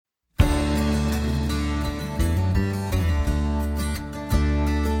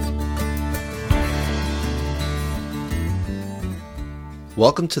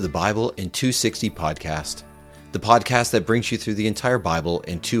Welcome to the Bible in 260 podcast, the podcast that brings you through the entire Bible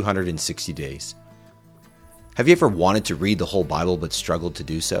in 260 days. Have you ever wanted to read the whole Bible but struggled to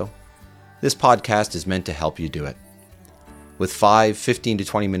do so? This podcast is meant to help you do it. With 15 to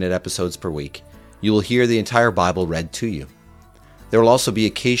 20 minute episodes per week, you will hear the entire Bible read to you. There will also be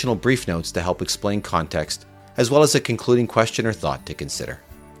occasional brief notes to help explain context, as well as a concluding question or thought to consider.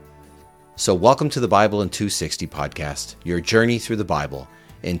 So welcome to the Bible in 260 podcast, your journey through the Bible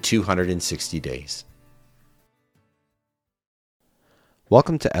in 260 days.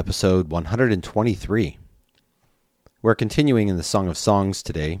 Welcome to episode 123. We're continuing in the Song of Songs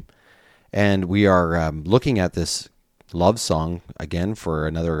today, and we are looking at this love song again for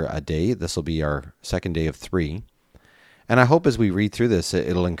another day. This will be our second day of 3. And I hope as we read through this,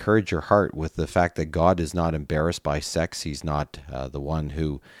 it'll encourage your heart with the fact that God is not embarrassed by sex. He's not the one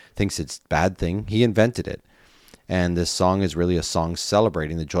who thinks it's a bad thing. He invented it. And this song is really a song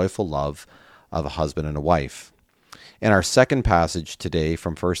celebrating the joyful love of a husband and a wife. In our second passage today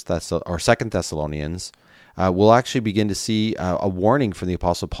from 2 Thessalonians, we'll actually begin to see a warning from the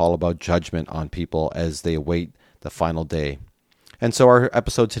Apostle Paul about judgment on people as they await the final day. And so our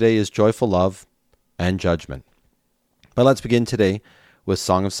episode today is Joyful Love and Judgment. But let's begin today with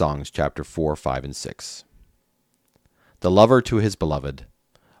Song of Songs, chapter 4, 5, and 6. The lover to his beloved.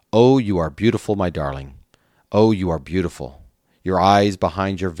 Oh, you are beautiful, my darling. Oh, you are beautiful. Your eyes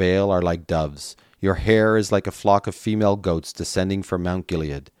behind your veil are like doves. Your hair is like a flock of female goats descending from Mount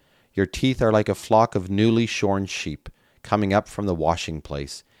Gilead. Your teeth are like a flock of newly shorn sheep coming up from the washing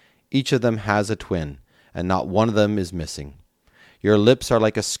place. Each of them has a twin, and not one of them is missing. Your lips are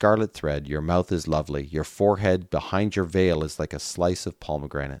like a scarlet thread. Your mouth is lovely. Your forehead behind your veil is like a slice of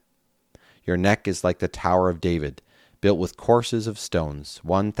pomegranate. Your neck is like the Tower of David, built with courses of stones.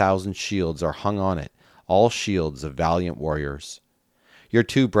 1,000 shields are hung on it, all shields of valiant warriors. Your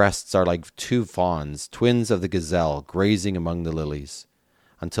 2 breasts are like 2 fawns, twins of the gazelle, grazing among the lilies.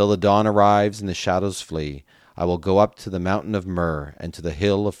 Until the dawn arrives and the shadows flee, I will go up to the mountain of myrrh and to the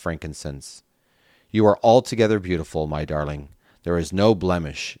hill of frankincense. You are altogether beautiful, my darling. There is no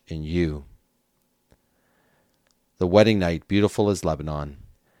blemish in you. The wedding night, beautiful as Lebanon.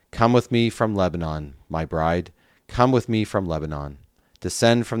 Come with me from Lebanon, my bride. Come with me from Lebanon.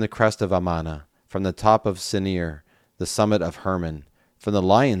 Descend from the crest of Amana, from the top of Sinir, the summit of Hermon, from the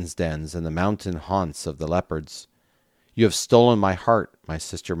lions' dens and the mountain haunts of the leopards. You have stolen my heart, my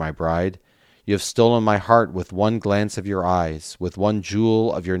sister, my bride. You have stolen my heart with one glance of your eyes, with one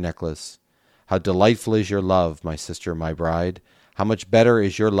jewel of your necklace. How delightful is your love, my sister, my bride. How much better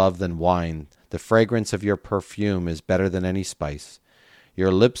is your love than wine. The fragrance of your perfume is better than any spice.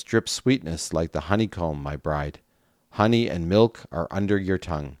 Your lips drip sweetness like the honeycomb, my bride. Honey and milk are under your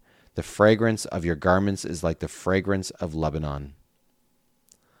tongue. The fragrance of your garments is like the fragrance of Lebanon.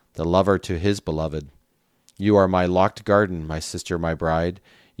 The lover to his beloved. You are my locked garden, my sister, my bride.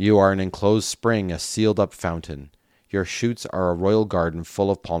 You are an enclosed spring, a sealed-up fountain. Your shoots are a royal garden full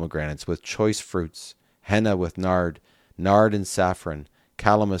of pomegranates with choice fruits, henna with nard and saffron,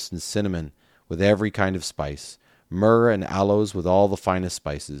 calamus and cinnamon with every kind of spice, myrrh and aloes with all the finest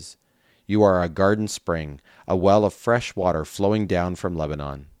spices. You are a garden spring, a well of fresh water flowing down from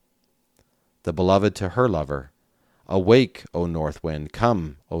Lebanon. The beloved to her lover. Awake, O north wind,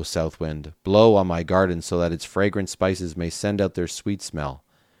 come, O south wind, blow on my garden so that its fragrant spices may send out their sweet smell.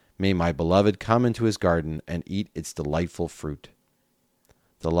 May my beloved come into his garden and eat its delightful fruit.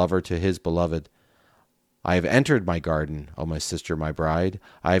 The lover to his beloved. I have entered my garden, O my sister, my bride.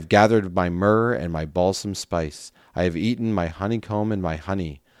 I have gathered my myrrh and my balsam spice. I have eaten my honeycomb and my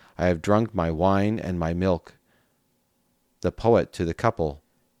honey. I have drunk my wine and my milk. The poet to the couple.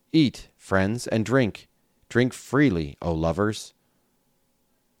 Eat, friends, and drink. Drink freely, O lovers.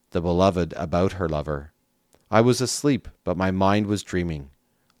 The beloved about her lover. I was asleep, but my mind was dreaming.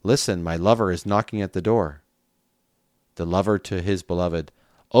 Listen, my lover is knocking at the door. The lover to his beloved.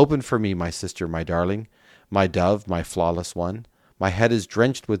 Open for me, my sister, my darling, my dove, my flawless one. My head is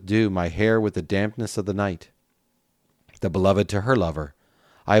drenched with dew, my hair with the dampness of the night. The beloved to her lover.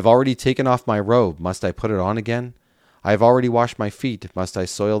 I have already taken off my robe. Must I put it on again? I have already washed my feet. Must I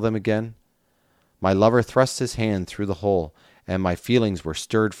soil them again? My lover thrust his hand through the hole, and my feelings were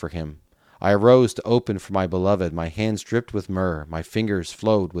stirred for him. I arose to open for my beloved. My hands dripped with myrrh. My fingers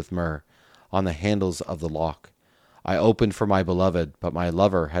flowed with myrrh on the handles of the lock. I opened for my beloved, but my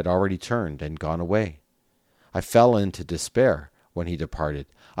lover had already turned and gone away. I fell into despair when he departed.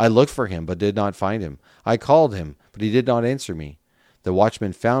 I looked for him, but did not find him. I called him, but he did not answer me. The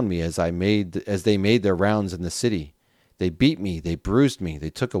watchmen found me as they made their rounds in the city. They beat me, they bruised me,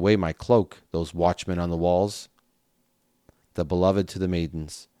 they took away my cloak, those watchmen on the walls. the beloved to the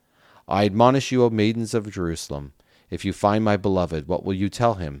maidens. I admonish you, O maidens of Jerusalem, if you find my beloved, what will you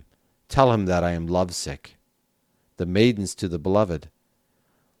tell him? Tell him that I am lovesick. The maidens to the beloved.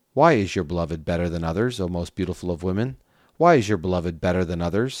 Why is your beloved better than others, O most beautiful of women? Why is your beloved better than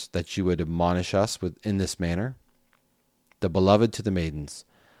others, that you would admonish us in this manner? The beloved to the maidens.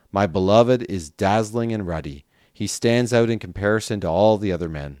 My beloved is dazzling and ruddy. He stands out in comparison to all the other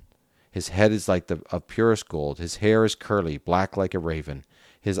men. His head is like of purest gold. His hair is curly, black like a raven.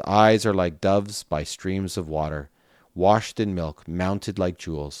 His eyes are like doves by streams of water, washed in milk, mounted like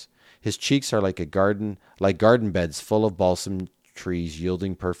jewels. His cheeks are like garden beds full of balsam trees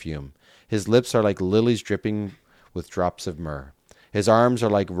yielding perfume. His lips are like lilies dripping with drops of myrrh. His arms are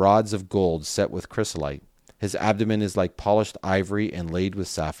like rods of gold set with chrysolite. His abdomen is like polished ivory inlaid with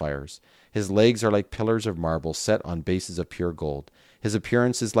sapphires. His legs are like pillars of marble set on bases of pure gold. His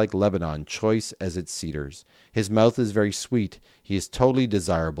appearance is like Lebanon, choice as its cedars. His mouth is very sweet. He is totally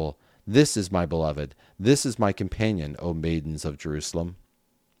desirable. This is my beloved. This is my companion, O maidens of Jerusalem.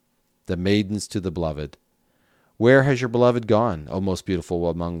 The maidens to the beloved. Where has your beloved gone, O most beautiful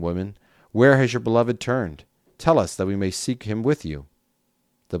among women? Where has your beloved turned? Tell us that we may seek him with you.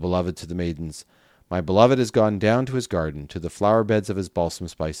 The beloved to the maidens. My beloved has gone down to his garden, to the flower beds of his balsam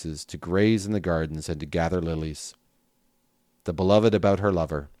spices, to graze in the gardens and to gather lilies. The beloved about her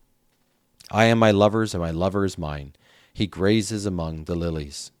lover. I am my lover's, and my lover is mine. He grazes among the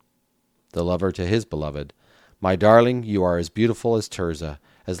lilies. The lover to his beloved. My darling, you are as beautiful as Tirzah,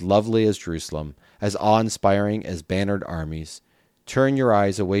 as lovely as Jerusalem, as awe-inspiring as bannered armies. Turn your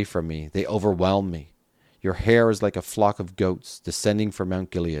eyes away from me. They overwhelm me. Your hair is like a flock of goats descending from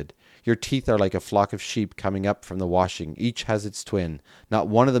Mount Gilead. Your teeth are like a flock of sheep coming up from the washing. Each has its twin. Not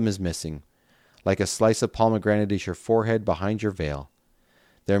one of them is missing. Like a slice of pomegranate is your forehead behind your veil.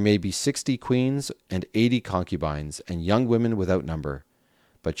 There may be 60 queens and 80 concubines, and young women without number.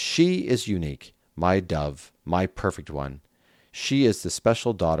 But she is unique, my dove, my perfect one. She is the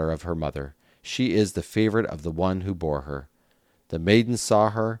special daughter of her mother. She is the favorite of the one who bore her. The maidens saw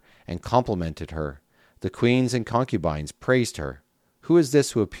her and complimented her. The queens and concubines praised her. Who is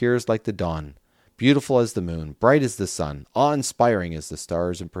this who appears like the dawn, beautiful as the moon, bright as the sun, awe-inspiring as the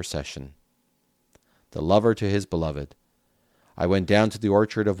stars in procession? The lover to his beloved. I went down to the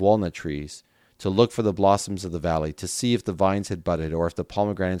orchard of walnut trees, to look for the blossoms of the valley, to see if the vines had budded or if the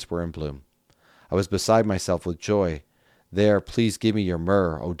pomegranates were in bloom. I was beside myself with joy. There, please give me your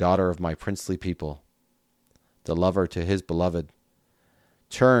myrrh, O daughter of my princely people. The lover to his beloved.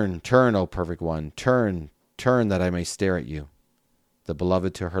 Turn, turn, O perfect one, turn, turn, that I may stare at you. The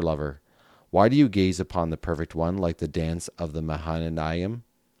beloved to her lover. Why do you gaze upon the perfect one like the dance of the Mahanaim?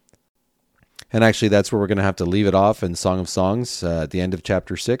 And actually, that's where we're going to have to leave it off in Song of Songs at the end of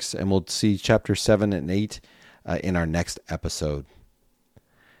chapter 6, and we'll see chapter 7 and 8 in our next episode.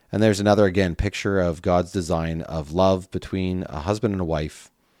 And there's another, again, picture of God's design of love between a husband and a wife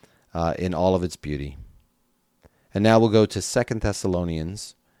in all of its beauty. And now we'll go to 2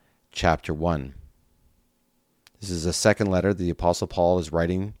 Thessalonians chapter 1. This is a second letter the Apostle Paul is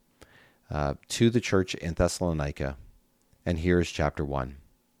writing to the church in Thessalonica. And here is chapter 1.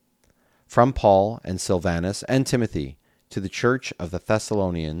 From Paul and Silvanus and Timothy to the church of the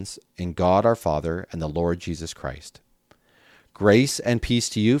Thessalonians in God our Father and the Lord Jesus Christ. Grace and peace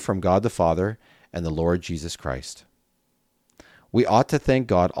to you from God the Father and the Lord Jesus Christ. We ought to thank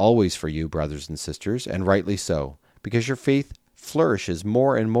God always for you, brothers and sisters, and rightly so, because your faith flourishes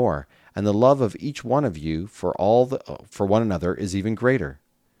more and more, and the love of each one of you for one another is even greater.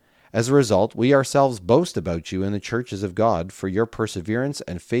 As a result, we ourselves boast about you in the churches of God for your perseverance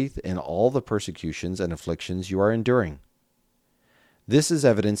and faith in all the persecutions and afflictions you are enduring. This is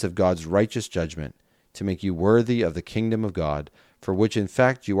evidence of God's righteous judgment, to make you worthy of the kingdom of God, for which in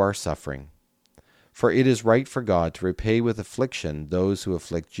fact you are suffering. For it is right for God to repay with affliction those who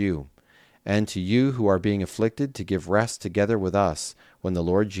afflict you, and to you who are being afflicted to give rest together with us when the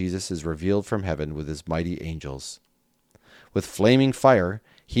Lord Jesus is revealed from heaven with his mighty angels. With flaming fire,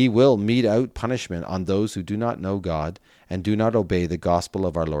 he will mete out punishment on those who do not know God and do not obey the gospel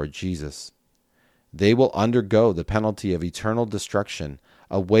of our Lord Jesus. They will undergo the penalty of eternal destruction,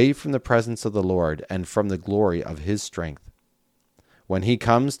 away from the presence of the Lord and from the glory of his strength. When he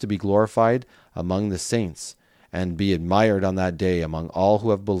comes to be glorified among the saints and be admired on that day among all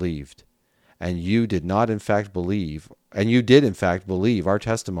who have believed, and you did in fact believe our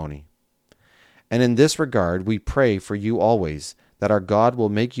testimony. And in this regard we pray for you always, that our God will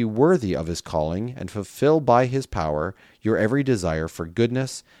make you worthy of his calling and fulfill by his power your every desire for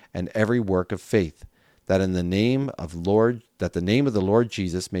goodness and every work of faith, that the name of the Lord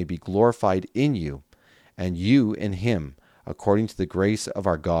Jesus may be glorified in you, and you in him, according to the grace of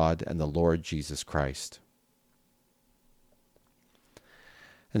our God and the Lord Jesus Christ.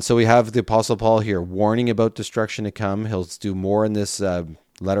 And so we have the Apostle Paul here warning about destruction to come. He'll do more in this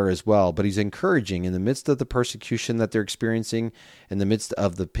letter as well, but he's encouraging in the midst of the persecution that they're experiencing, in the midst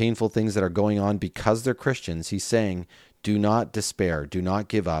of the painful things that are going on because they're Christians. He's saying, do not despair, do not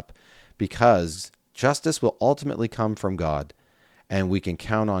give up, because justice will ultimately come from God, and we can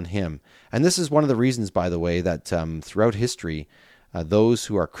count on him. And this is one of the reasons, by the way, that throughout history, those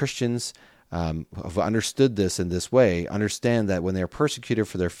who are Christians have understood this in this way, understand that when they are persecuted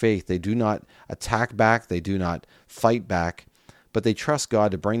for their faith, they do not attack back, they do not fight back, but they trust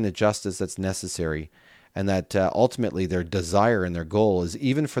God to bring the justice that's necessary, and that ultimately their desire and their goal is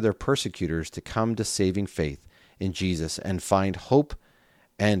even for their persecutors to come to saving faith in Jesus and find hope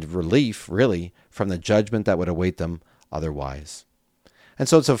and relief, really, from the judgment that would await them otherwise. And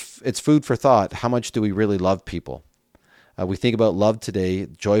so it's food for thought. How much do we really love people? We think about love today,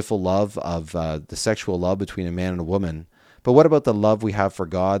 joyful love of the sexual love between a man and a woman. But what about the love we have for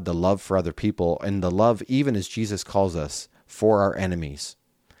God, the love for other people, and the love, even as Jesus calls us, for our enemies?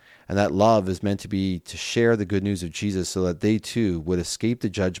 And that love is meant to be to share the good news of Jesus so that they too would escape the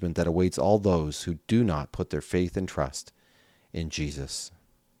judgment that awaits all those who do not put their faith and trust in Jesus.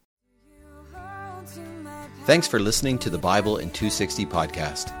 Thanks for listening to the Bible in 260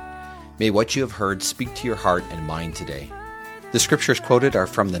 podcast. May what you have heard speak to your heart and mind today. The scriptures quoted are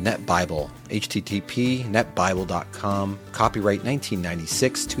from the Net Bible, http://netbible.com, copyright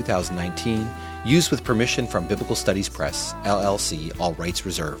 1996-2019, used with permission from Biblical Studies Press, LLC, all rights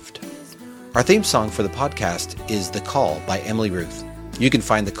reserved. Our theme song for the podcast is The Call by Emily Ruth. You can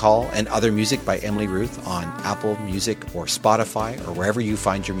find The Call and other music by Emily Ruth on Apple Music or Spotify or wherever you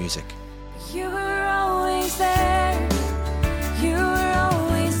find your music. You were always there.